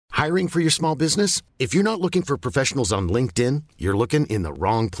Hiring for your small business? If you're not looking for professionals on LinkedIn, you're looking in the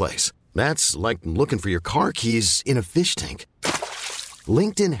wrong place. That's like looking for your car keys in a fish tank.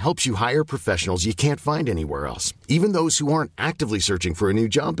 LinkedIn helps you hire professionals you can't find anywhere else, even those who aren't actively searching for a new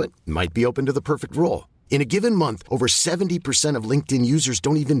job but might be open to the perfect role. In a given month, over 70% of LinkedIn users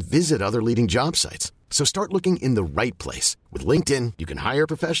don't even visit other leading job sites. So start looking in the right place. With LinkedIn, you can hire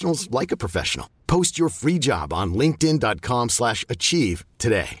professionals like a professional. Post your free job on linkedin.com/achieve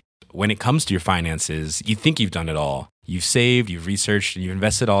today. When it comes to your finances, you think you've done it all. You've saved, you've researched, and you've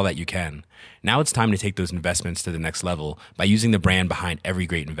invested all that you can. Now it's time to take those investments to the next level by using the brand behind every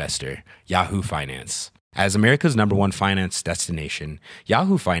great investor, Yahoo Finance. As America's #1 finance destination,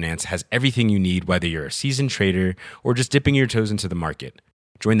 Yahoo Finance has everything you need, whether you're a seasoned trader or just dipping your toes into the market.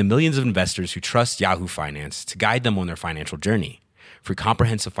 Join the millions of investors who trust Yahoo Finance to guide them on their financial journey. For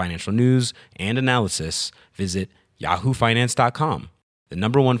comprehensive financial news and analysis, visit yahoofinance.com, the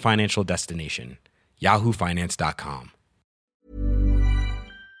 #1 financial destination, yahoofinance.com.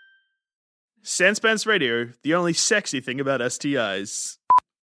 Sanspants Radio, the only sexy thing about STIs.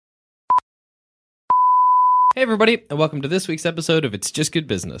 Hey everybody, and welcome to this week's episode of It's Just Good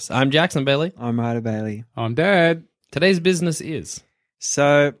Business. I'm Jackson Bailey. I'm Ryder Bailey. I'm Dad. Today's business is...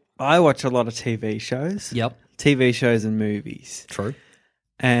 So, I watch a lot of TV shows. Yep. TV shows and movies. True.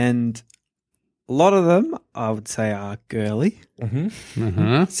 And a lot of them, I would say, are girly.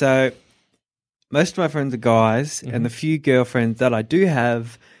 Mm-hmm. So, most of my friends are guys, and the few girlfriends that I do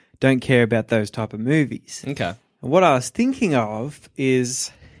have don't care about those type of movies. Okay. And what I was thinking of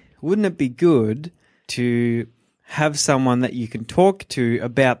is, wouldn't it be good to have someone that you can talk to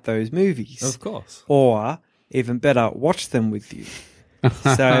about those movies? Of course. Or, even better, watch them with you.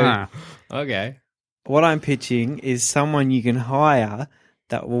 So, Okay. what I'm pitching is someone you can hire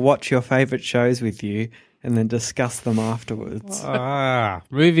that will watch your favourite shows with you and then discuss them afterwards.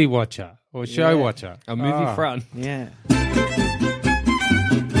 Movie watcher or show watcher. A movie front. Yeah.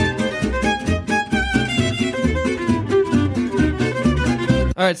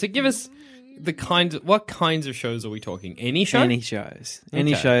 All right, so give us what kinds of shows are we talking? Any show? Any shows.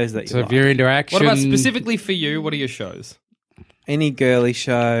 Any Okay. shows that you So like. if you're into action, What about specifically for you? What are your shows? Any girly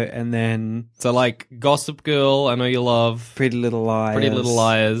show, and then So like Gossip Girl, I know you love. Pretty Little Liars. Pretty Little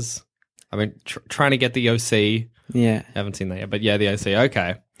Liars. I mean, trying to get the OC. Yeah. Haven't seen that yet, but yeah, the OC.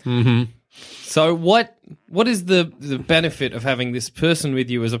 Okay. Mm-hmm. So what is the benefit of having this person with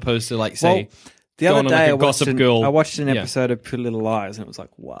you as opposed to like say the other going on, day like, a I watched Gossip an, Girl? I watched an Yeah. episode of Pretty Little Liars, and it was like,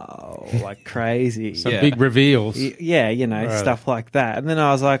 wow, like crazy. Some Yeah. big reveals. Yeah, you know, Right. stuff like that. And then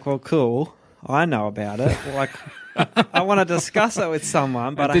I was like, well, cool. I know about it. Like, I want to discuss it with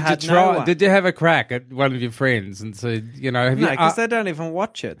someone, but did I had you try? no one. Did you have a crack at one of your friends and say, you know, have No, you? because they don't even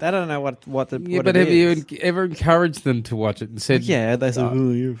watch it. They don't know what yeah, what but it have you is. ever encouraged them to watch it and said, Yeah, they said,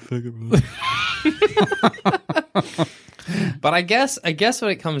 oh, you're a fucking... But I guess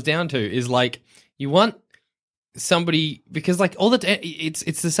what it comes down to is like you want somebody, because like all the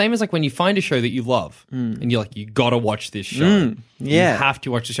it's the same as like when you find a show that you love and you're like, you gotta watch this show. yeah. You have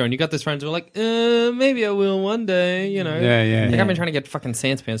to watch the show, and you got this friends who are like, maybe I will one day, you know. Yeah. Like I've been trying to get fucking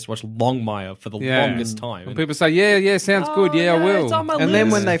Sanspants to watch Longmire for the longest time. When people say, yeah, sounds good. Yeah, I will. It's on my And then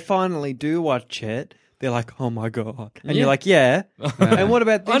list. when they finally do watch it, they're like, oh my God. And you're like, yeah. And what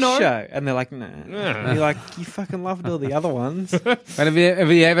about I this know. show? And they're like, nah. And you're like, you fucking loved all the other ones. And have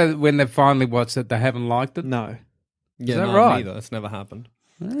you ever, when they finally watched it, they haven't liked it? No. yeah, that no, right? Neither. It's never happened.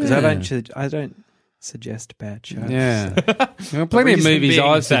 Because I don't suggest bad shows. Yeah. Well, plenty of Reason movies being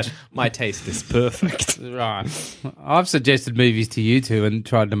I've that my taste is perfect. right. I've suggested movies to you two and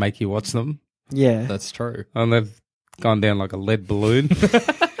tried to make you watch them, Yeah. That's true. and they've gone down like a lead balloon.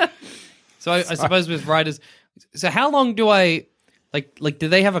 So I suppose with writers, so how long do I like? Do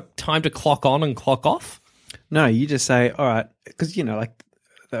they have a time to clock on and clock off? No, you just say, all right, because, you know, like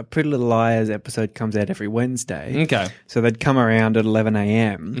the Pretty Little Liars episode comes out every Wednesday. Okay. So they'd come around at 11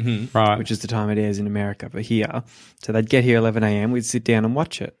 a.m., Right. which is the time it airs in America, but here. So they'd get here 11 a.m., we'd sit down and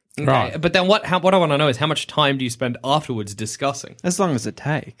watch it. Okay. Right. But then what I want to know is how much time do you spend afterwards discussing? As long as it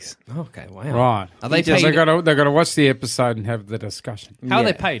takes. Okay. Wow. Right. Are they So paid? they got to watch the episode and have the discussion. How are they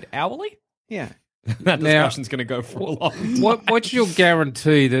Yeah. paid? Hourly? Yeah. That Now- discussion's going to go for a long time. What's your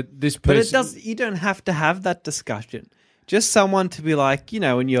guarantee that this But person... you don't have to have that discussion. Just someone to be like, you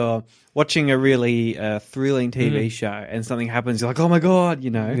know, when you're watching a really thrilling TV show and something happens, you're like, oh my God, you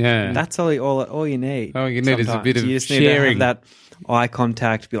know. Yeah. That's all you need. All you need is a sometimes. bit of You just need sharing. to have that eye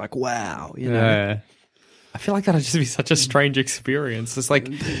contact, be like, wow, you know. Yeah. I feel like that'd just be such a strange experience. It's like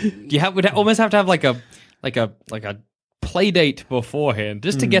would almost have to have like a play date beforehand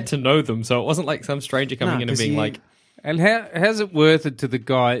just to get to know them. So it wasn't like some stranger coming in and 'cause being you- like, And how's it worth it to the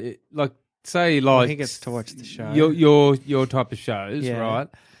guy? Like, say he likes he gets to watch the show. Your type of shows, Yeah. right?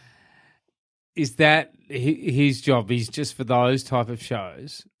 Is that his job? He's just for those type of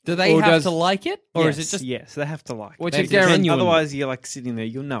shows. Do they Or have does- to like it, or yes, is it just? yes? They have to like. Which it. is genuine. Otherwise, you're like sitting there.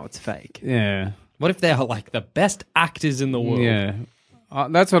 You'll know it's fake. Yeah, What if they're like the best actors in the world? yeah.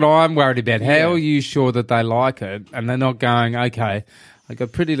 That's what I'm worried about. How are you sure that they like it and they're not going, okay, I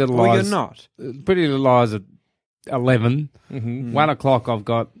got Pretty Little Well, Lies. you're not. Pretty Little Lies at 11. Mm-hmm. 1 o'clock I've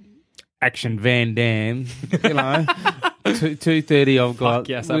got Action Van Damme. You know, 2:30 I've got. Fuck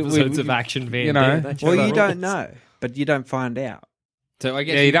yes, episodes of Action Van you know, Damme. That Well, show you don't rules. know, but you don't find out. So I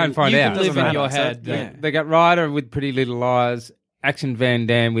guess Yeah, you don't find out. You can live Doesn't in your matter. head. So, that- yeah. They got Ryder with Pretty Little Lies, Action Van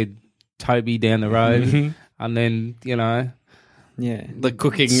Damme with Toby down the road, Mm-hmm. and then, you know, Yeah, The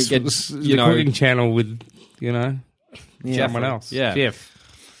cooking, gets, the cooking channel with, you know, yeah. someone else. Yeah. Jeff.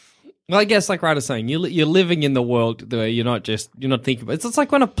 Well, I guess like Ryder's saying, you're living in the world where you're not thinking about it. It's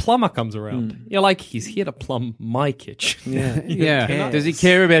like when a plumber comes around. You're like, he's here to plumb my kitchen. Yeah, Yeah. cares? Does he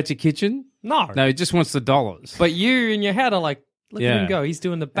care about your kitchen? No. No, he just wants the dollars. But you in your head are like, look at Yeah. him go. He's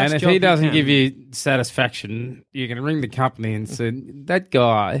doing the best And if job he doesn't can. give you satisfaction, you can ring the company and say, that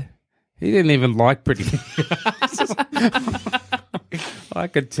guy, he didn't even like Pretty I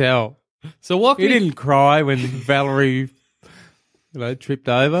could tell. So walk He me didn't cry when Valerie, tripped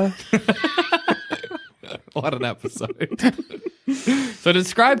over. What an episode. So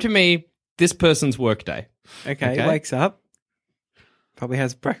describe to me this person's workday. Okay, Okay. wakes up, probably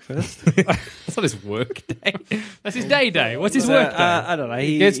has breakfast. That's not his work day. That's his day. What's his So, work day? I don't know.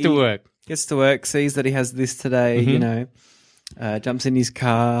 He Gets to work. Gets to work, sees that he has this today. You know, jumps in his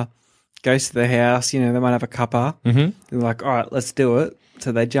car, goes to the house. You know, they might have a cuppa. Mm-hmm. They're like, all right, let's do it.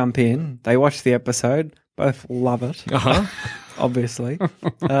 So they jump in. They watch the episode. Both love it, Uh-huh. obviously.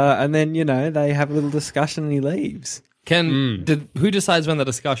 And then they have a little discussion, and he leaves. Who decides when the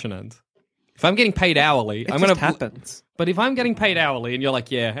discussion ends? If I'm getting paid hourly, It I'm just gonna happens. But if I'm getting paid hourly and you're like,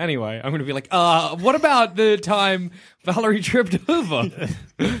 yeah, anyway, I'm gonna be like, what about the time Valerie tripped over?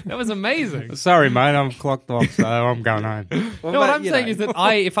 That was amazing. Sorry, mate, I'm clocked off, so I'm going home. Well, No, what but, I'm saying is that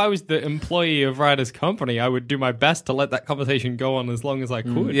if I was the employee of Ryder's company, I would do my best to let that conversation go on as long as I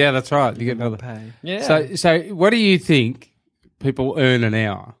could. Yeah, that's right. You get more another. pay. Yeah. So what do you think people earn an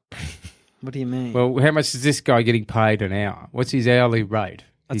hour? What do you mean? Well, how much is this guy getting paid an hour? What's his hourly rate?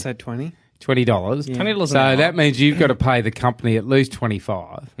 I'd say 20. $20. $20 So an hour. that means you've got to pay the company at least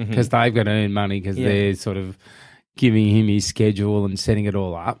 $25 because they've got to earn money because Yeah. they're sort of giving him his schedule and setting it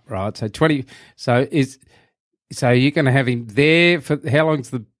all up, right? So 20. So you're going to have him there for how long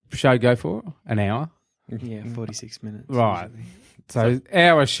does the show go for? An hour, Yeah, 46 minutes. right? So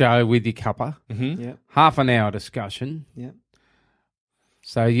hour show with your cuppa, Usually. Yep. half an hour discussion. Yep.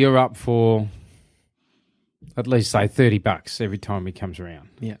 So you're up for at least say $30 every time he comes around.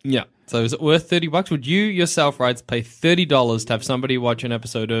 Yeah. So is it worth $30? Would you yourself, Ryder, pay $30 to have somebody watch an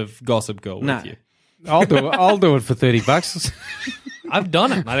episode of Gossip Girl No. with you? I'll do it. I'll do it for $30. I've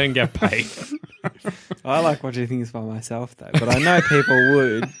done it. And I didn't get paid. I like watching things by myself, though. But I know people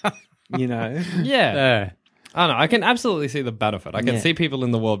would, Yeah. Yeah. I don't know. I can absolutely see the benefit. I can Yeah. see people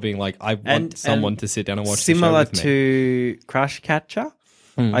in the world being like, I want And- someone and to sit down and watch similar the show with me. to Crush Catcher.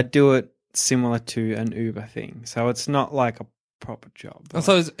 I do it similar to an Uber thing. So it's not like a proper job. And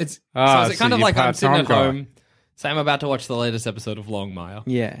so is it Ah, kind so of you're like I'm sitting at part-time guy. home, say I'm about to watch the latest episode of Longmire.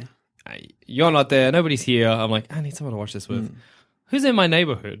 Yeah. You're not there. Nobody's here. I'm like, I need someone to watch this with. Who's in my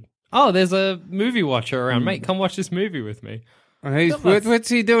neighborhood? Oh, there's a movie watcher around. Mate, come watch this movie with me. What's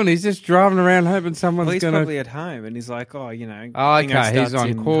he doing? He's just driving around hoping someone's Well, he's going probably to... at home and he's like, Oh, bingo okay, he's starts on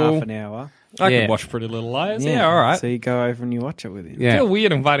in call. half an hour. I Yeah. could watch Pretty Little Liars. Yeah, all right. So you go over and you watch it with him. I Yeah. feel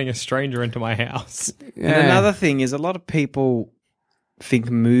weird inviting a stranger into my house. And another thing is a lot of people think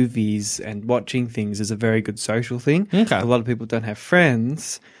movies and watching things is a very good social thing. Okay. A lot of people don't have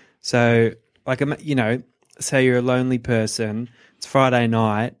friends. So, like, say you're a lonely person, it's Friday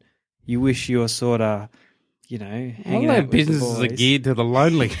night, you wish you were sort of, All hanging their out with the businesses are boys. geared to the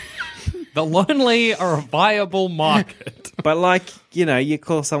lonely. The lonely are a viable market. But, like, you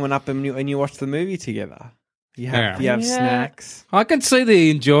call someone up and you watch the movie together. You have Yeah. snacks. I can see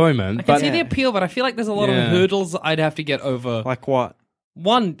the enjoyment, I can but see the appeal, but I feel like there's a lot Yeah. of hurdles I'd have to get over. Like what?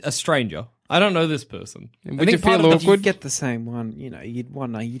 One, a stranger. I don't know this person. I Would you think part feel of the- awkward? You'd get the same one. You'd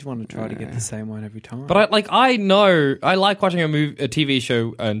want to try to get the same one every time. But I know I like watching a TV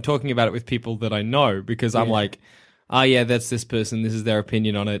show and talking about it with people that I know because I'm like, yeah, that's this person. This is their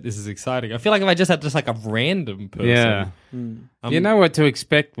opinion on it. This is exciting. I feel like if I just had like a random person, yeah. You know what to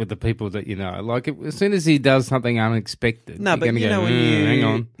expect with the people that you know. Like, as soon as he does something unexpected, No, you're but gonna you go, know when hang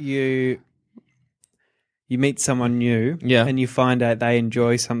on. you you meet someone new, Yeah. and you find out they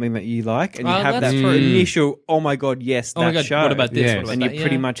enjoy something that you like, and you Oh, have that that's true. initial, oh my god, yes, Oh my that God, show. what about this? Yes. What about And you that?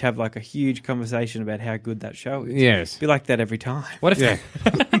 pretty Yeah. much have like a huge conversation about how good that show is. Yes. Be like that every time. What if Yeah.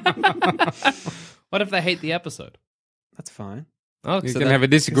 what if they hate the episode? That's fine. Oh, You so can that- have a 'Cause then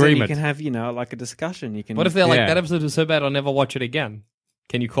disagreement. you can have, like a discussion. You can. What if they're like, Yeah. that episode was so bad I'll never watch it again?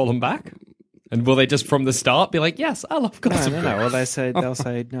 Can you call them back? And will they just from the start be like, yes, I love No, Gossip no, Girl? no. Well, they'll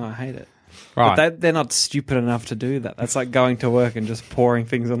say, no, I hate it. Right. But they're not stupid enough to do that. That's like going to work and just pouring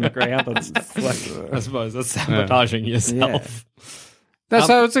things on the ground and stuff. Like, I suppose that's sabotaging yourself.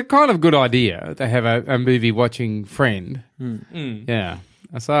 So it's a kind of good idea to have a movie watching friend. Yeah.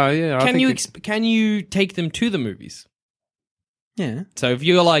 So yeah, I Can think you it's- can you take them to the movies? yeah. So if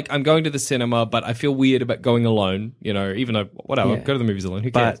you're like, I'm going to the cinema, but I feel weird about going alone, even though, whatever, Yeah. go to the movies alone.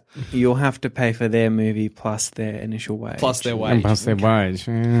 Who cares? But you'll have to pay for their movie plus their initial wage. Plus their and wage. plus their wage.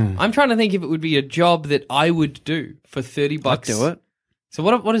 Yeah. I'm trying to think if it would be a job that I would do for $30. I'd do it. So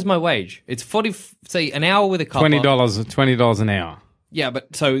what is my wage? It's 40, say an hour with a couple. $20 an hour. Yeah,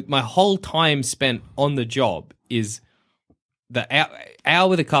 but so my whole time spent on the job is the hour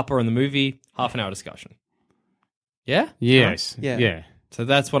with a cuppa on the movie, half an hour discussion. Yeah? Yes. Yeah. Yeah. So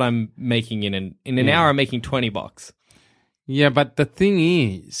that's what I'm making in an hour. I'm making $20. Yeah, but the thing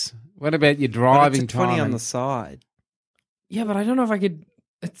is, what about your But driving it's a 20 time? on the side. Yeah, but I don't know if I could.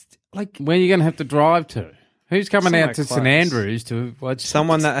 It's like Where are you going to have to drive to? Who's coming Somewhere out to close. St Andrews to watch?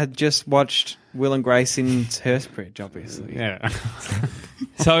 Someone that had just watched Will and Grace in Hurstbridge, obviously. Yeah.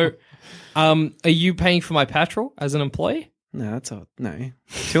 so. Are you paying for my petrol as an employee? No, that's all. No.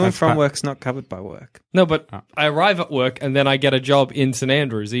 To and from work's not covered by work. No, but I arrive at work and then I get a job in St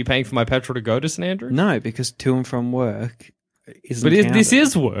Andrews. Are you paying for my petrol to go to St Andrews? No, because to and from work isn't But this counted.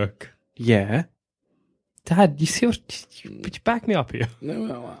 is work. Yeah. Dad, you see but you back me up here. I don't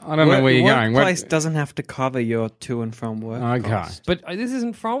know where you're going. What- Workplace doesn't have to cover your to and from work. Okay. costs. But this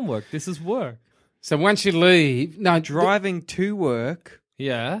isn't from work. This is work. So once you leave, no, Driving to work.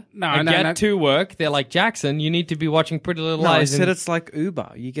 Yeah. No, I no, get no. to work. They're like, Jackson, you need to be watching Pretty Little No, I Lies. said and- it's like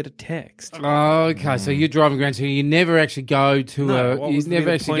Uber. You get a text. Oh, okay, so you're driving around, so you never actually go to What you was the never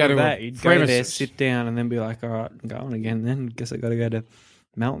point actually go of to that? a You'd go there, premises. sit down, and then be like, all right, I'm going again then. Guess I got to go to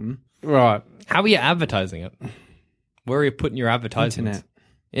Melton. Right. How are you advertising it? Where are you putting your advertisements?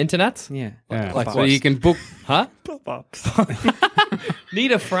 Internet? Yeah. Yeah. Like so what? you can book. Huh? Pop-ups.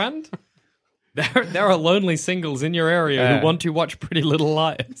 Need a friend? There are lonely singles in your area who want to watch Pretty Little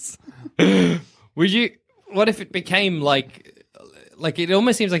Liars. Would you? What if it became like it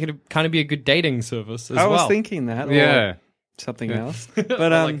almost seems like it'd kind of be a good dating service as I well. was thinking that. Or Yeah. something else. But, Or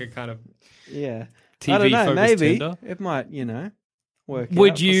like a kind of. yeah. TV I don't know. focused Maybe Tinder? it might, work out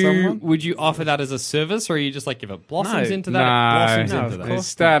Would for you someone. would you offer that as a service, or are you just like if it blossoms No. into that, it blossoms No, into of that? course. It's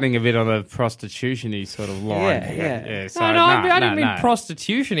starting a bit on a prostitution-y sort of line. Yeah. So, No, I didn't mean no.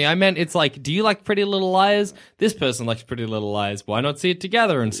 prostitution-y. I meant it's like, do you like Pretty Little Liars? This person likes Pretty Little Liars. Why not see it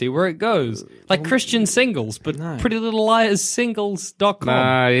together and see where it goes? Like Christian singles, but No. Pretty Little Liars singles.com.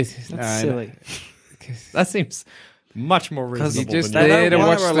 No, That's silly. That seems much more Because reasonable. just than there they to don't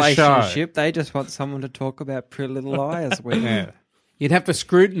watch want a the show. relationship. They just want someone to talk about Pretty Little Liars with. Yeah. You'd have to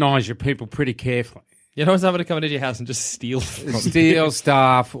scrutinise your people pretty carefully. You don't want someone to come into your house and just steal from you. Steal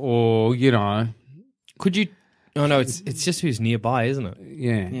stuff or, Could you? Oh no, it's just who's nearby, isn't it?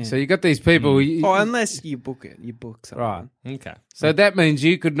 yeah. So you got these people. Oh, unless you book it. You book something. Right. Okay. So that means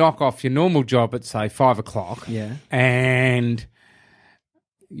you could knock off your normal job at, say, 5 o'clock. Yeah. And,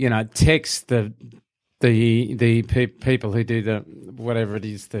 text the people who do the, whatever it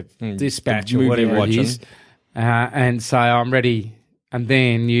is, the dispatch the or movie whatever watching. it is, and say, I'm ready. And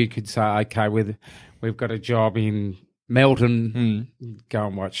then you could say, okay, we've got a job in Melton. Go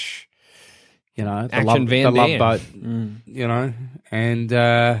and watch, the Action Van Love Damme. Boat, and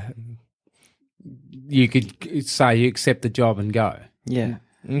you could say you accept the job and go. Yeah.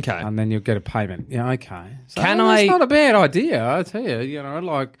 Okay. And then you'll get a payment. Yeah, okay. So Can that's I- not a bad idea, I tell you.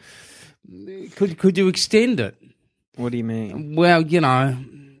 Like, could you extend it? What do you mean? Well,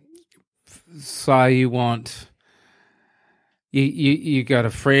 say you want. You got a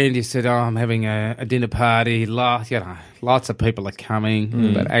friend. You said, "Oh, I'm having a dinner party. Lots of people are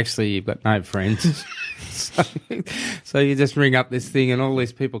coming, but actually you've got no friends. so you just ring up this thing, and all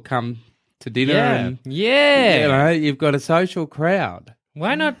these people come to dinner, Yeah. and Yeah. you've got a social crowd.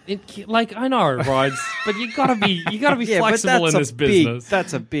 Why not? I know it rides, but you gotta be Yeah, but flexible in that's this a business.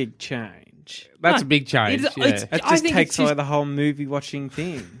 That's a big change. That's No, a big change. it's- yeah. it's- That I just think takes it's just- away the whole movie watching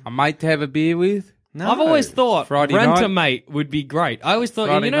thing. A mate to have a beer with. No. I've always thought Friday rent a night? mate would be great. I always thought,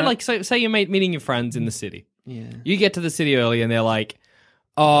 Friday night? like say you're meeting your friends in the city. Yeah. You get to the city early and they're like,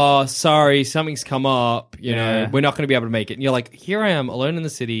 oh, sorry, something's come up. You Yeah. know, we're not going to be able to make it. And you're like, here I am, alone in the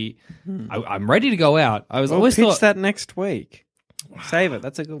city. I'm ready to go out. I was We'll always pitch thought that next week. Save it.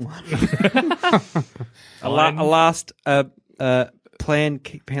 That's a good one. a last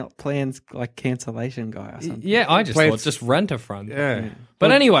plans like cancellation guy or something. Yeah, I just Play thought it- just rent a front. Yeah.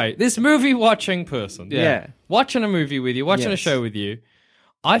 But anyway, this movie watching person, Yeah. watching a movie with you, watching a Yes. show with you,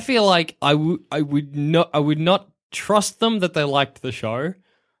 I feel like I would not trust them that they liked the show,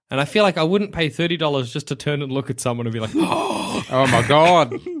 and I feel like I wouldn't pay $30 just to turn and look at someone and be like, Oh my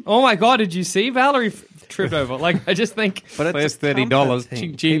God. "Oh my god, did you see Valerie tripped over?" Like, I just think, But There's it's a $30. comfort thing.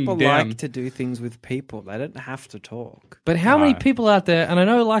 Ching, ching, People down. like to do things with people. They don't have to talk. but how many No. people out there? And I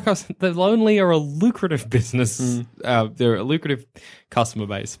know, like I said, the lonely are a lucrative business. They're a lucrative customer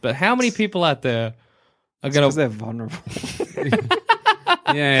base. But how many people out there are going Because to? they're vulnerable.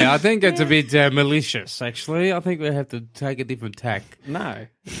 Yeah, I think it's a bit malicious, actually. I think we have to take a different tack. No.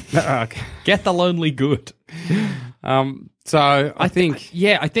 Okay. Get the lonely good. So I think...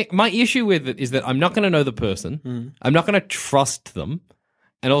 I think my issue with it is that I'm not going to know the person. I'm not going to trust them.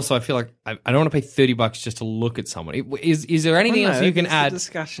 And also, I feel like I don't want to pay $30 just to look at someone. Is there anything else you can there's a add?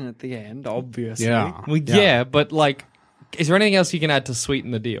 discussion at the end, obviously. Yeah. Well, yeah, but like, is there anything else you can add to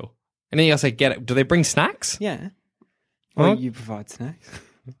sweeten the deal? Anything else I get it? Do they bring snacks? Yeah. Huh? Or you provide snacks.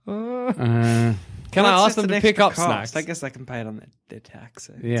 Can Well, I it's ask them just to an pick extra up cost. snacks? I guess I can pay it on their tax.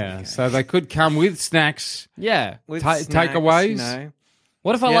 So it's Yeah, okay. so they could come with snacks. Yeah. With ta- snacks, takeaways? you know,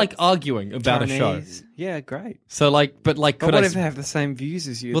 What if I Yeah. like arguing about a show? Chinese. Yeah, great. So like, but like, But could what I? if they have the same views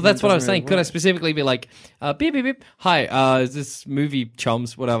as you? Well, Then that's it what I was doesn't saying. really Could I work. specifically be like, beep, beep, beep. Hi, is this movie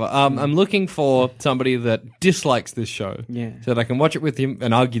chums, whatever. I'm looking for somebody that dislikes this show. Yeah. So that I can watch it with him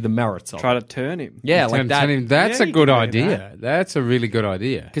and argue the merits of it. Try to turn him. Yeah, like that. That's Yeah, a you good can do idea. that. That's a really good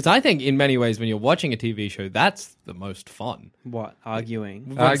idea. Because I think in many ways when you're watching a TV show, that's the most fun. What? Arguing.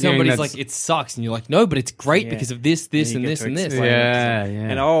 When Arguing somebody's that's- like, it sucks, and you're like, no, but it's great Yeah. because of this, And you and get this, to and this. explain it. Yeah,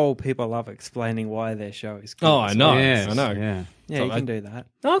 And yeah. people love explaining why their show is good. Oh, I know. Yes, I know. Yeah. Yeah, So you I- can do that.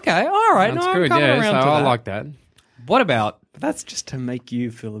 Okay, all right. That's no, I'm good. coming Yeah, around so to I that. like that. What about? But that's just to make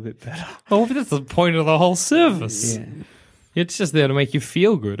you feel a bit better. Oh, that's the point of the whole service. Yeah. It's just there to make you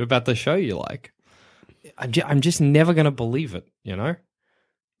feel good about the show you like. I'm just never going to believe it, you know?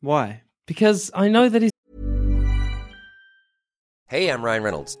 Why? Because I know that he's... Hey, I'm Ryan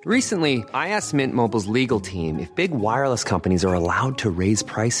Reynolds. Recently, I asked Mint Mobile's legal team if big wireless companies are allowed to raise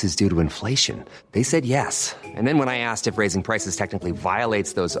prices due to inflation. They said yes. And then when I asked if raising prices technically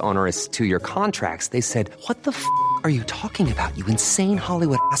violates those onerous two-year contracts, they said, "What the f*** are you talking about, you insane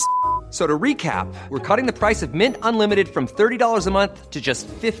Hollywood ass?" So to recap, we're cutting the price of Mint Unlimited from $30 a month to just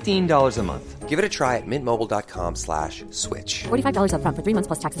 $15 a month. Give it a try at mintmobile.com/switch. $45 up front for 3 months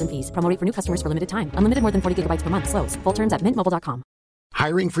plus taxes and fees. Promo rate for new customers for limited time. Unlimited more than 40 gigabytes per month. Slows full terms at mintmobile.com.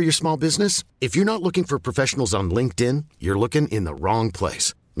 Hiring for your small business? If you're not looking for professionals on LinkedIn, you're looking in the wrong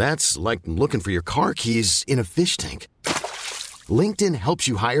place. That's like looking for your car keys in a fish tank. LinkedIn helps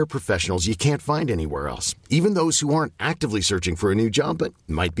you hire professionals you can't find anywhere else, even those who aren't actively searching for a new job but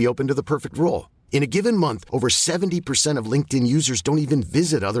might be open to the perfect role. In a given month, over 70% of LinkedIn users don't even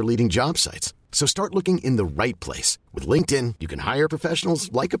visit other leading job sites. So start looking in the right place. With LinkedIn, you can hire professionals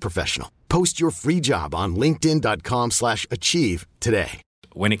like a professional. Post your free job on linkedin.com/achieve today.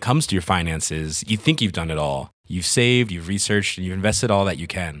 When it comes to your finances, you think you've done it all. You've saved, you've researched, and you've invested all that you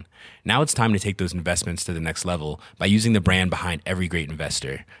can. Now it's time to take those investments to the next level by using the brand behind every great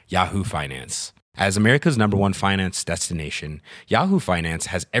investor, Yahoo Finance. As America's #1 finance destination, Yahoo Finance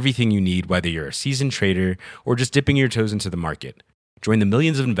has everything you need, whether you're a seasoned trader or just dipping your toes into the market. Join the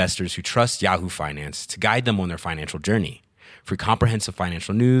millions of investors who trust Yahoo Finance to guide them on their financial journey. For comprehensive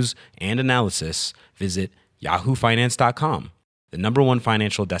financial news and analysis, visit yahoofinance.com, the #1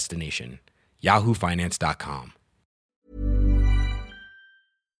 financial destination, yahoofinance.com.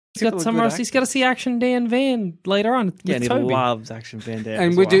 He's got People are somewhere good else. He's got to see Action Dan Van later on Yeah, and with he Toby. loves Action Van Damme.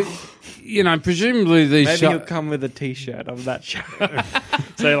 And as we well. do, presumably these Maybe show- he'll come with a T-shirt of that show.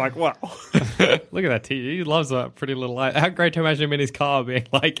 So you're like, wow. Look at that TV. He loves that Pretty Little Lies. How great to imagine him in his car being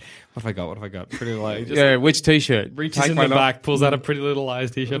like, what have I got? What have I got? Pretty Little Lies. Just Yeah, which T-shirt? reaches Take in the one off. back, pulls out a Pretty Little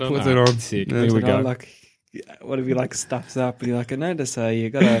Lies t-shirt on. Puts it on. Sick. Yeah. Here we You know, go. like, what if he like stuffs up and you're like, I notice you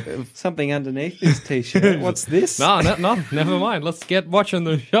got something underneath this T-shirt. What's this? No, never mind. Let's get watching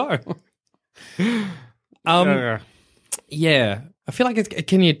the show. Yeah. I feel like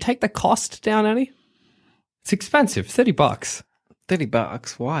can you take the cost down any? It's expensive. $30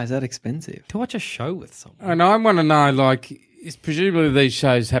 $30. Why is that expensive? to watch a show with someone. And I want to know, like, is presumably these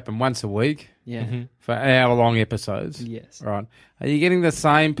shows happen once a week Yeah. for hour-long episodes? Yes. Right. Are you getting the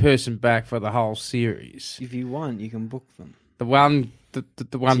same person back for the whole series? If you want, you can book them. the one So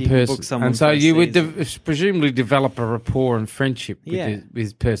one you can book person, someone and so for a you would season. presumably develop a rapport and friendship with Yeah.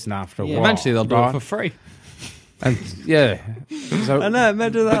 this person after a Yeah. while. Eventually, they'll do right? it for free. And yeah, so I know,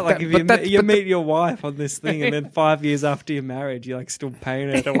 imagine that. Like, if you but meet your wife on this thing, and then 5 years after you're married, you're like still paying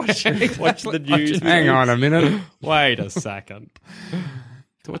her to watch the news. hang on a minute. Wait a second.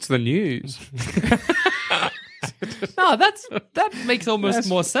 What's the news? No, that makes almost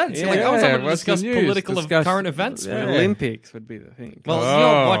more sense. You're like, I was yeah, able to what's the discuss news? political Discuss- of current events. The with Yeah. you. Olympics would be the thing. Well, Oh,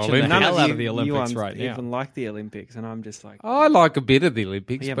 you're watching the Olympics. hell out of the you Olympics ones right now. even like the Olympics, and I'm just like, I like a bit of the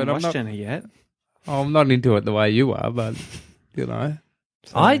Olympics, you but haven't I'm watched not. any yet. I'm not into it the way you are, but you know,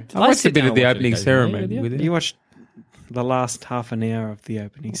 I I watched a sit bit down of the and watch it opening occasionally ceremony with with you. it. You watched the last half an hour of the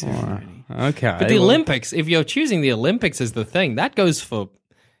opening ceremony. Okay, But the well, Olympics, if you're choosing the Olympics as the thing, that goes for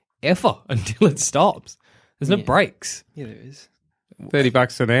ever until it stops. There's no breaks. Yeah, there is.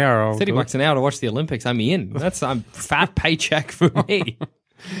 $30 an hour. I'll do it. $30 an hour to watch the Olympics. I'm in. That's a fat paycheck for me.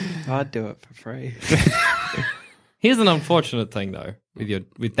 I'd do it for free. Here's an unfortunate thing though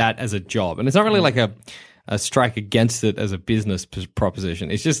with that as a job, and it's not really like a strike against it as a business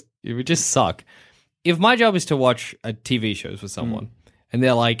proposition. It would just suck. If my job is to watch a TV shows with someone, and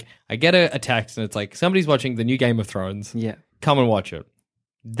they're like, I get a text and it's like somebody's watching the new Game of Thrones. Yeah. Come and watch it.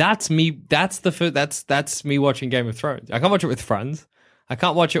 That's me. That's me watching Game of Thrones. I can't watch it with friends. I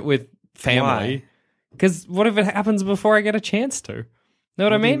can't watch it with family. Because what if it happens before I get a chance to? Know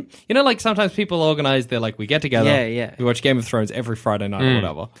what I mean? You know, like sometimes people organize, they're like, we get together, Yeah. we watch Game of Thrones every Friday night or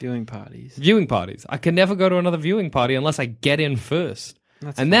whatever. Viewing parties. Viewing parties. I can never go to another viewing party unless I get in first.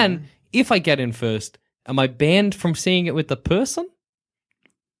 That's and then, if I get in first, am I banned from seeing it with the person?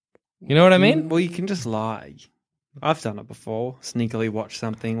 You know what I mean? Well, you can just lie. I've done it before. Sneakily watch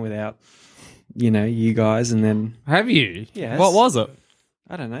something without, you guys, and then Have you? yes. What was it?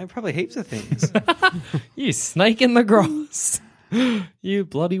 I don't know. Probably heaps of things. You snake in the grass. You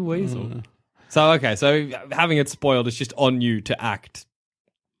bloody weasel. So having it spoiled is just on you to act.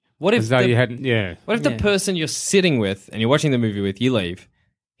 What if As though you hadn't. Yeah. What if the person you're sitting with and you're watching the movie with, you leave,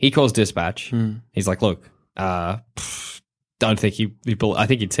 he calls dispatch. He's like, look, don't think I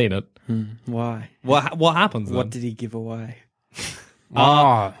think he'd seen it. Why? What happens then? What did he give away?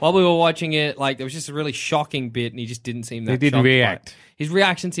 Oh, While we were watching it, like there was just a really shocking bit, and he just didn't seem that. He didn't shocked by react. it. His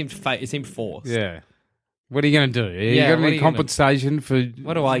reaction seemed it seemed forced. yeah. What are you going to do? You Yeah, got what are any you gonna- compensation for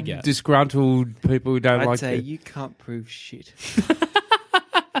What do I get? disgruntled people who don't I'd like say it? you can't prove shit.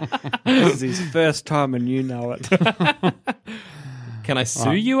 This is his first time, and you know it. Can I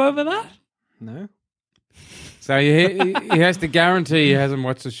sue you over that? No. So he has to guarantee he hasn't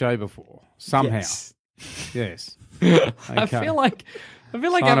watched the show before somehow. Yes. Yes. I feel like Sign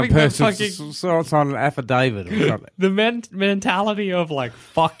a having that person, fucking sign an affidavit or something. the mentality of like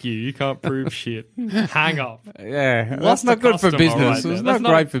fuck you can't prove shit. Hang up. Yeah, Lost that's not the good for customer business. right It's there. not That's not-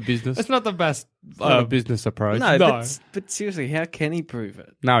 great for business. That's not the best. Not a business approach. No, No. But seriously, how can he prove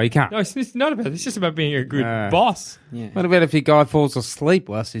it? No, he can't. No, it's not about. It's just about being a good Yeah. boss. Yeah. What about if your guy falls asleep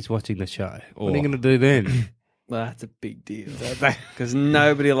whilst he's watching the show? What are you going to do then? Well, that's a big deal. Because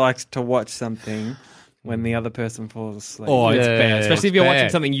nobody likes to watch something when the other person falls asleep. Oh, it's Yeah, bad. Especially if it's you're watching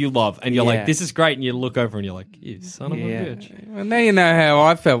bad. something you love and you're Yeah. like, this is great, and you look over and you're like, you son of a Yeah. bitch. Well, now you know how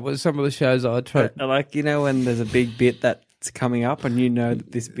I felt with some of the shows I tried. Like, when there's a big bit that's coming up and you know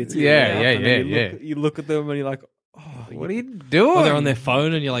that this bit's coming Yeah, up, yeah, and then yeah, you look at them and you're like, oh, What are you doing? Or they're on their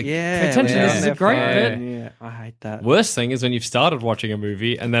phone and you're like, yeah. pay attention, when this they're is on a great their bit. phone. Yeah, I hate that. Worst thing is when you've started watching a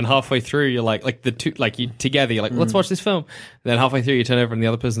movie and then halfway through you're like the two, like you together, you're like, let's watch this film. Then halfway through you turn over and the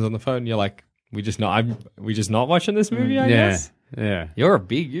other person's on the phone and you're like, we just not watching this movie, I Yeah, guess. yeah.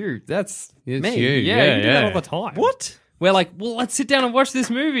 That's It's me. you. Yeah, Yeah, you do yeah. that all the time. What? We're like, well, let's sit down and watch this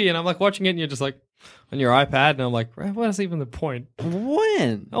movie. And I'm like watching it and you're just like on your iPad and I'm like, what's even the point?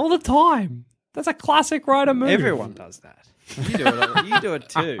 When? All the time. That's a classic writer move. Everyone does that. You do it. You do it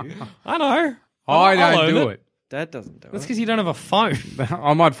too. I know. I I'll don't own do it. Dad doesn't do That's it. because you don't have a phone.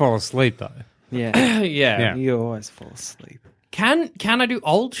 I might fall asleep though. Yeah. yeah. You always fall asleep. Can I do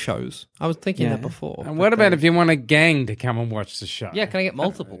old shows? I was thinking Yeah. that before. And what about if you want a gang to come and watch the show? Yeah, can I get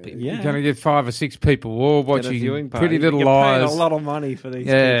multiple people? Yeah. You're going to get 5 or 6 people all Get a watching viewing party. Pretty Little You get paid Lies. a lot of money for these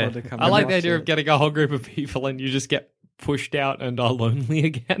Yeah. people to come. I and like the watch idea it. of getting a whole group of people and you just get pushed out and are lonely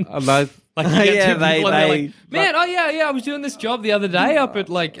again. I know. Like you get Yeah, two they- people and they're they- like, man, oh yeah, I was doing this job the other day up at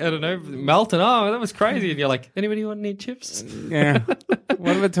like, I don't know, Melton. Oh, that was crazy. And you're like, anybody want any chips? Yeah.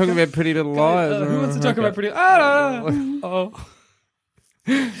 What about talking about Pretty Little Lies? Who wants to talk about pretty? I don't know. Oh.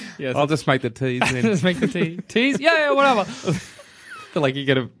 Yes, I'll just make the teas then. just make the tea. Teas? Yeah, whatever. I feel like you're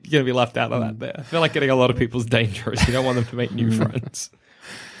gonna be left out of that there. I feel like getting a lot of people's dangerous. You don't want them to make new friends.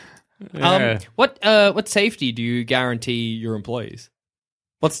 Yeah. What safety do you guarantee your employees?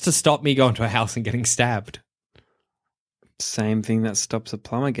 What's to stop me going to a house and getting stabbed? Same thing that stops a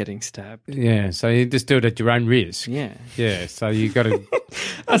plumber getting stabbed. Yeah, so you just do it at your own risk. Yeah. Yeah, so you got to...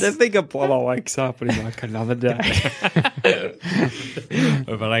 I don't think a plumber wakes up and he's like, another day.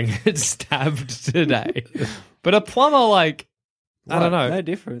 But I get stabbed today. But a plumber, like, I don't know. No It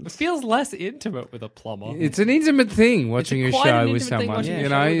difference. feels less intimate with a plumber. It's an intimate thing watching a quite an show with intimate thing someone. watching a You show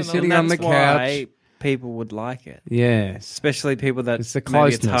know, with you're another- sitting And on the that's why couch. people would like it. Yes. Especially people that It's the maybe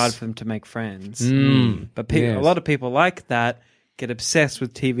it's closeness. hard for them to make friends. But yes. a lot of people like that get obsessed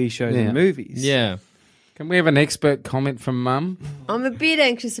with TV shows Yeah. and movies. Yeah. Can we have an expert comment from Mum? I'm a bit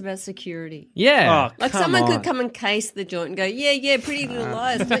anxious about security. Yeah. Oh, Like come someone on. could come and case the joint and go, yeah, Pretty Little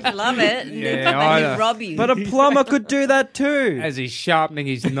Liars, don't you love it? And Yeah, then I they know. rob you. But a plumber could do that too. As he's sharpening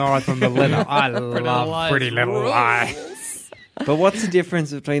his knife on the leather. I love Lies Pretty Little Lies. But what's the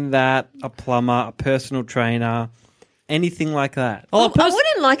difference between that, a plumber, a personal trainer, anything like that? Oh, I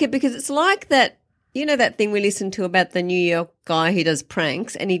wouldn't like it because it's like that, you know, that thing we listened to about the New York guy who does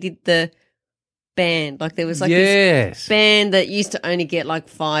pranks and he did the band. Like there was like Yes. this band that used to only get like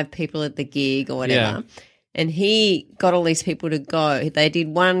 5 people at the gig or whatever. Yeah. And he got all these people to go. They did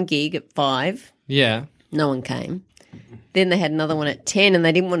one gig at 5. Yeah. No one came. Then they had another one at 10 and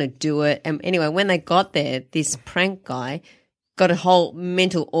they didn't want to do it. And anyway, when they got there, this prank guy got a whole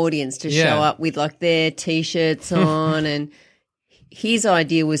mental audience to Yeah. show up with like their T-shirts on. And his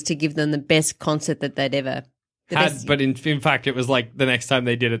idea was to give them the best concert that they'd ever Had, but in fact, it was like the next time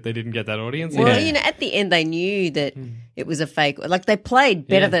they did it, they didn't get that audience. Well, Yeah. you know, at the end they knew that it was a fake. Like they played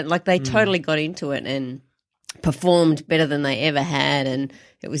better than, like they totally got into it and performed better than they ever had. And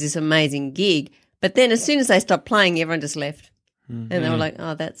it was this amazing gig. But then as soon as they stopped playing, everyone just left. And they were like,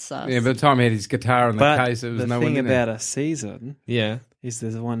 oh, that sucks. Yeah, by the time he had his guitar in the But case, there was the no thing one in there. about a season Yeah. is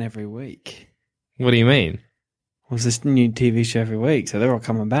there's one every week. What do you mean? Well, there's this new TV show every week, so they're all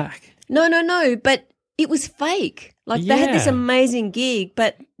coming back. No, but it was fake. Like they had this Yeah. amazing gig,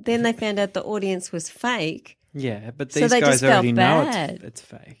 but then they found out the audience was fake. Yeah, but So these they guys just felt already know bad. it's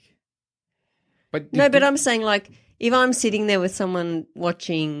fake. But No, but I'm saying like if I'm sitting there with someone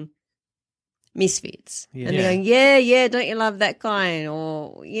watching Misfits Yeah. and they're going, yeah, don't you love that guy?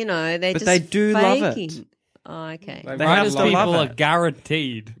 Or, you know, they're But just they do love it. faking. Oh, okay. They They Writers have to people love are it.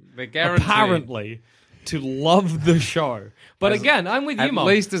 guaranteed, They're guaranteed. apparently, to love the show. But again, I'm with you, At Mom.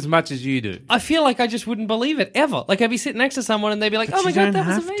 least as much as you do. I feel like I just wouldn't believe it ever. Like I'd be sitting next to someone and they'd be like, But "Oh my you god, don't that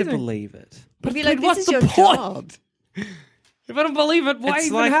was have amazing." to believe it. I'd be like, Dude, what's this is the your point? job. If I don't believe it, why It's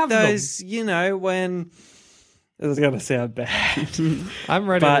even like have those, you know, when it was going to sound bad, them? I'm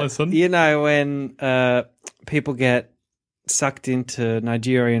ready to but listen. you know when people get sucked into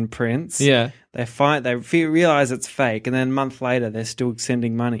Nigerian prince, Yeah. they realize it's fake, and then a month later they're still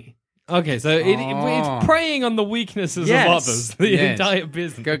sending money. Okay, so it's preying on the weaknesses Yes. of others. The Yes. entire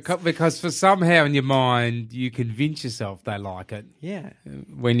business. Because for somehow in your mind, you convince yourself they like it. Yeah,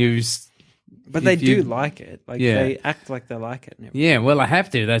 When you... but they If you- do like it. Like Yeah. they act like they like it. And everything. Yeah, well, I have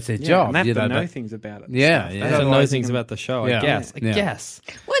to. That's their Yeah, job. and they have you to know, know but- things about it. and Yeah, stuff. yeah. They don't know Otherwise things you can- about the show, Yeah. I guess. Yeah. I guess.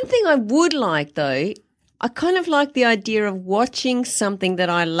 One thing I would like, though, I kind of like the idea of watching something that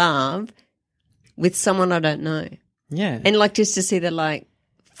I love with someone I don't know. Yeah, And like just to see that, like,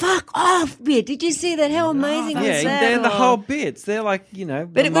 fuck off, bit. Did you see that? How amazing was yeah, that? they're the Or- whole bits. They're like, you know,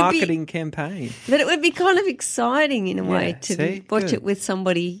 But the it would be- marketing campaign. But it would be kind of exciting in a way Yeah, to see? watch Good. it with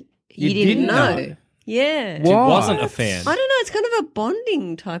somebody You you didn't didn't know. know. Yeah. She Why? wasn't a fan. I don't know. It's kind of a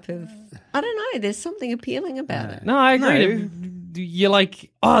bonding type of. I don't know. There's something appealing about it. No, I agree. No. You're like,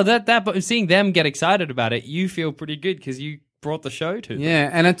 oh, that, but seeing them get excited about it, you feel pretty good because you brought the show to them. Yeah,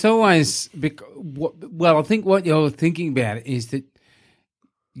 and it's always... Well, I think what you're thinking about is that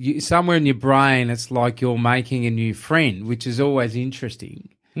somewhere in your brain, it's like you're making a new friend, which is always interesting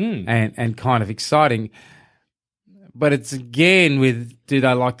and kind of exciting. But it's again with, do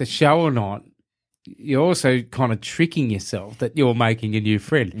they like the show or not? You're also kind of tricking yourself that you're making a new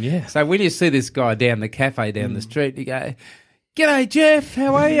friend. Yeah. So when you see this guy down the cafe down the street, you go, "G'day, Jeff.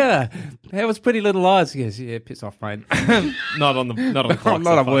 How are you? How was Pretty Little Lies?" He goes, "Yeah, piss off, mate. Not on the clock. I'm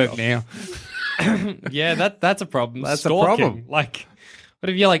not so at fuck work off." now." Yeah, that's a problem. That's a Stalking. problem. Like,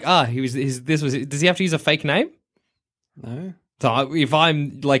 what if you're like, does he have to use a fake name? No, So if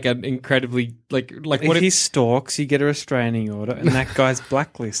I'm like an incredibly like if what he if, stalks, you get a restraining order, and that guy's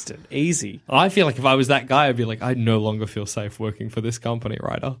blacklisted. Easy. I feel like if I was that guy, I'd be like, I no longer feel safe working for this company,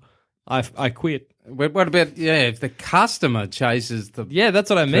 Ryder. I quit. What about if the customer chases the Yeah, that's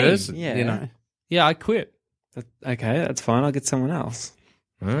what I mean. person? Yeah. You know. Yeah, I quit. Okay, that's fine. I'll get someone else.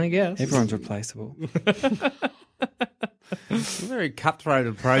 I guess. Everyone's replaceable. It's a very cutthroat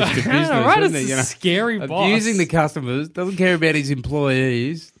approach to business, Right, isn't it's it? a scary boss. Abusing the customers, doesn't care about his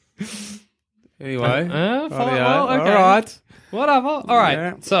employees. Anyway. Fine, rightio. well, okay. All right. Whatever. All right.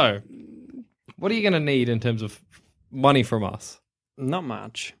 Yeah. So, what are you going to need in terms of money from us? Not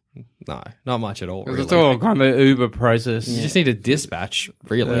much. No, not much at all. Because Really. it's all kind of Uber process. You just need a dispatch,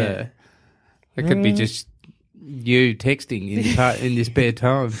 really. Yeah. It could be just you texting in your spare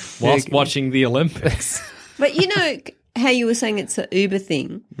time. Whilst watching the Olympics. But you know how you were saying it's an Uber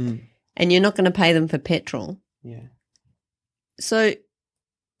thing and you're not going to pay them for petrol. Yeah. So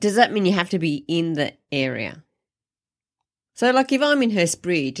does that mean you have to be in the area? So like if I'm in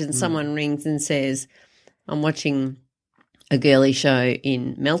Hurstbridge and someone rings and says, I'm watching a girly show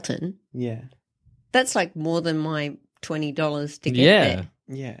in Melton, Yeah. that's like more than my $20 to get Yeah. there.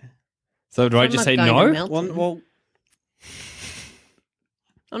 Yeah. So do I I'm just not say going to no? Melton. Well,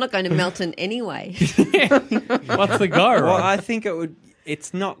 I'm not going to Melton anyway. What's the go, well, right? I think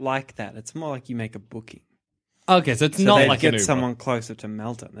it's not like that. It's more like you make a booking. Okay, so it's So not they'd like get an Uber. someone closer to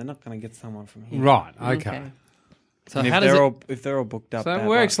Melton. They're not going to get someone from here. Right, okay. So And how if does they're it... all if they're all booked up, So it that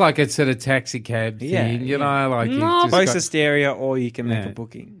works way. like it's at a taxi cab thing, Yeah, you yeah. know, like No, you just got- closest area, or you can make Yeah. a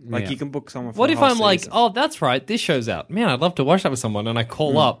booking. Like Yeah. you can book someone. For What the if whole I'm like, season. oh, that's right, this show's out. Man, I'd love to watch that with someone. And I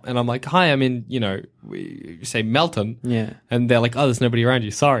call up and I'm like, hi, I'm in, we say Melton. Yeah. And they're like, oh, there's nobody around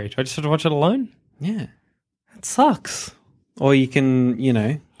you. Sorry. Do I just have to watch it alone? Yeah. That sucks. Or you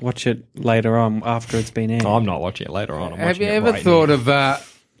can, watch it later on after it's been aired. Oh, I'm not watching it later on. I'm Have watching you it ever right thought now. of,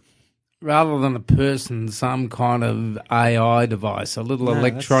 rather than a person, some kind of AI device, a little No, that's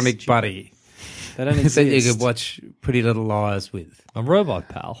electronic stupid. buddy They don't that you exist. could watch Pretty Little Liars with? A robot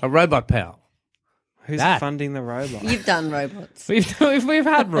pal. A robot pal. Who's that. funding the robot? You've done robots. We've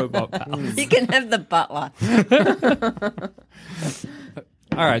had robot pals. You can have the butler.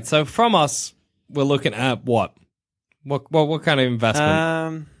 All right, so from us, we're looking at what? What kind of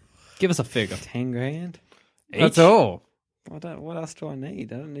investment? Give us a figure. 10 grand. That's all. What else do I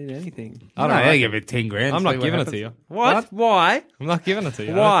need? I don't need anything. I don't know. Give it 10 grand. I'm see not what giving it happens. to you. What? Why? I'm not giving it to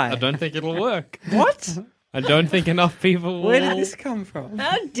you. Why? I don't think it'll work. What? I don't think enough people will. Where did this come from?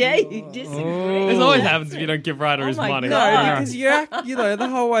 How dare you disagree? This always happens if you don't give Ryder his my money. God. No, because the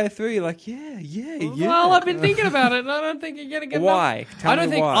whole way through, you're like, yeah. Well, I've been thinking about it, and I don't think you're going to get Why? enough. Tell I don't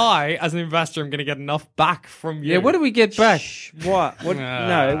me think why. I, as an investor, am going to get enough back from you. Yeah, what do we get back? What?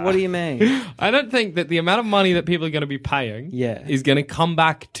 No, what do you mean? I don't think that the amount of money that people are going to be paying Yeah. is going to come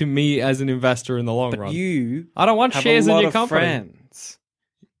back to me as an investor in the long run. You I don't want have shares a lot in your of company. friends.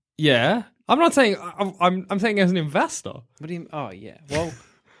 Yeah. I'm not saying I'm saying as an investor. What do you? Oh yeah. Well,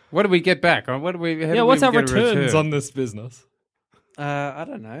 What do we get back? Or what do we? Yeah, what's our returns on this business? I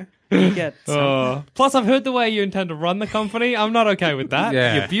don't know. You get some. Plus, I've heard the way you intend to run the company. I'm not okay with that.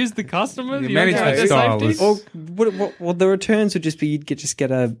 Yeah. You abuse the customers. Your You don't management check their style safety. is- Well, the returns would just be you'd just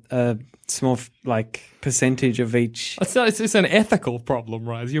get a small percentage of each. It's an ethical problem,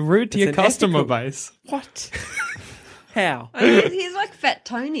 Rise. You're rude to It's your an customer ethical- base. What? How? He's like Fat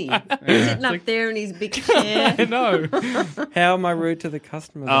Tony, sitting up there in his big chair. I know. How am I rude to the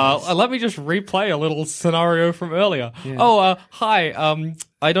customer? base? Let me just replay a little scenario from earlier. Yeah. Oh, hi.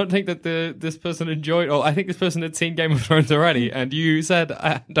 I don't think that this person enjoyed, or I think this person had seen Game of Thrones already, and you said,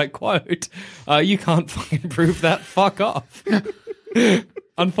 and I quote, you can't fucking prove that. Fuck off.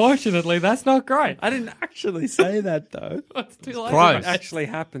 Unfortunately, that's not great. I didn't actually say that though. That's too late. Close. What actually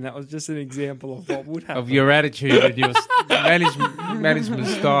happened? That was just an example of what would happen. Of your attitude and your management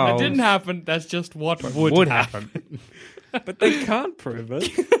style. It didn't happen. That's just what would happen. But they can't prove it.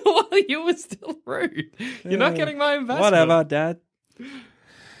 Well, you were still rude. You're not getting my investment. Whatever, Dad.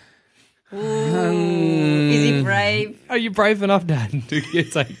 Ooh, is he brave? Are you brave enough, Dad, to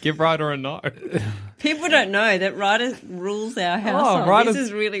say give Ryder a no? People don't know that Ryder rules our household. Ryder's- This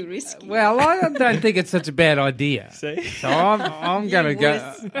is really risky. Well, I don't think it's such a bad idea. See? So I'm going to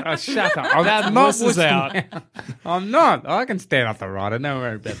go. wuss. Shut up. I'm That not wuss is wussing out. I'm not. I can stand up to Ryder. Don't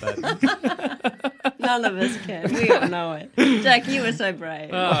worry about that. None of us can. We all know it. Jack, you were so brave.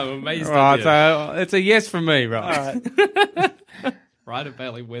 Oh, I'm amazed Right, at you. so it's a yes for me, right? Ryder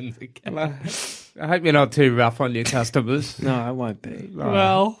barely wins again. I hope you're not too rough on your customers. No, I won't be.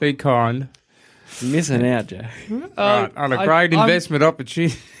 Well, Be kind. You're missing out, Jack. Right, on a great investment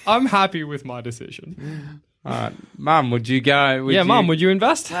opportunity. I'm happy with my decision. All right, Mum, would you go? Mum, would you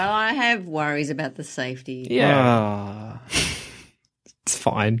invest? Well, I have worries about the safety. Yeah, Ah. it's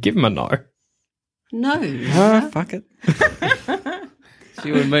fine. Give him a no. No. Fuck it.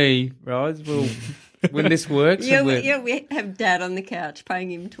 You and me, right? We'll when this works. We have Dad on the couch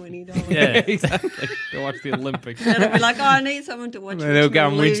paying him $20. Yeah, exactly. To watch the Olympics. And I'll be like, I need someone to watch They'll go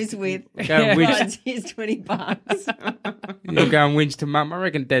Richmond and lose with. go and whinge. Right, here's $20. You'll go and whinge to Mum. I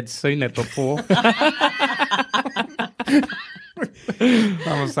reckon Dad's seen that before.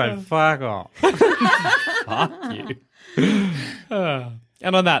 I will say, fuck off. Fuck you.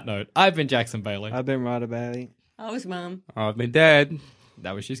 And on that note, I've been Jackson Bailey. I've been Ryder Bailey. I was Mum. I've been Dad.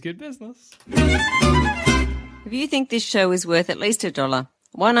 That was She's Good Business. If you think this show is worth at least $1,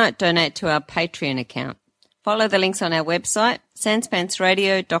 why not donate to our Patreon account? Follow the links on our website,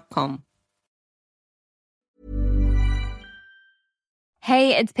 sanspantsradio.com.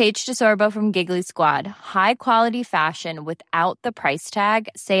 Hey, it's Paige DeSorbo from Giggly Squad. High quality fashion without the price tag.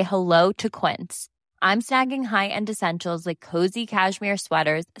 Say hello to Quince. I'm snagging high-end essentials like cozy cashmere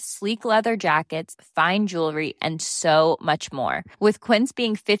sweaters, sleek leather jackets, fine jewelry, and so much more. With Quince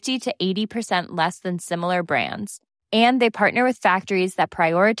being 50 to 80% less than similar brands. And they partner with factories that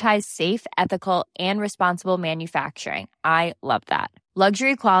prioritize safe, ethical, and responsible manufacturing. I love that.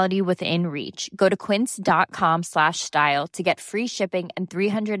 Luxury quality within reach. Go to quince.com/style to get free shipping and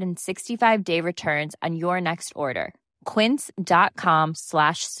 365-day returns on your next order.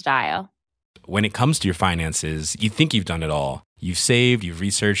 Quince.com/style. When it comes to your finances, you think you've done it all. You've saved, you've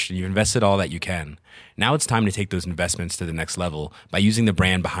researched, and you've invested all that you can. Now it's time to take those investments to the next level by using the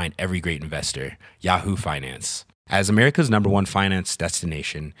brand behind every great investor, Yahoo Finance. As America's #1 finance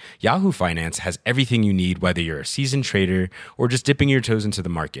destination, Yahoo Finance has everything you need, whether you're a seasoned trader or just dipping your toes into the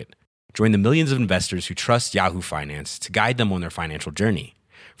market. Join the millions of investors who trust Yahoo Finance to guide them on their financial journey.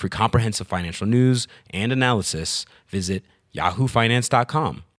 For comprehensive financial news and analysis, visit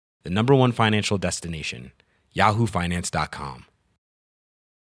yahoofinance.com, the #1 financial destination, yahoofinance.com.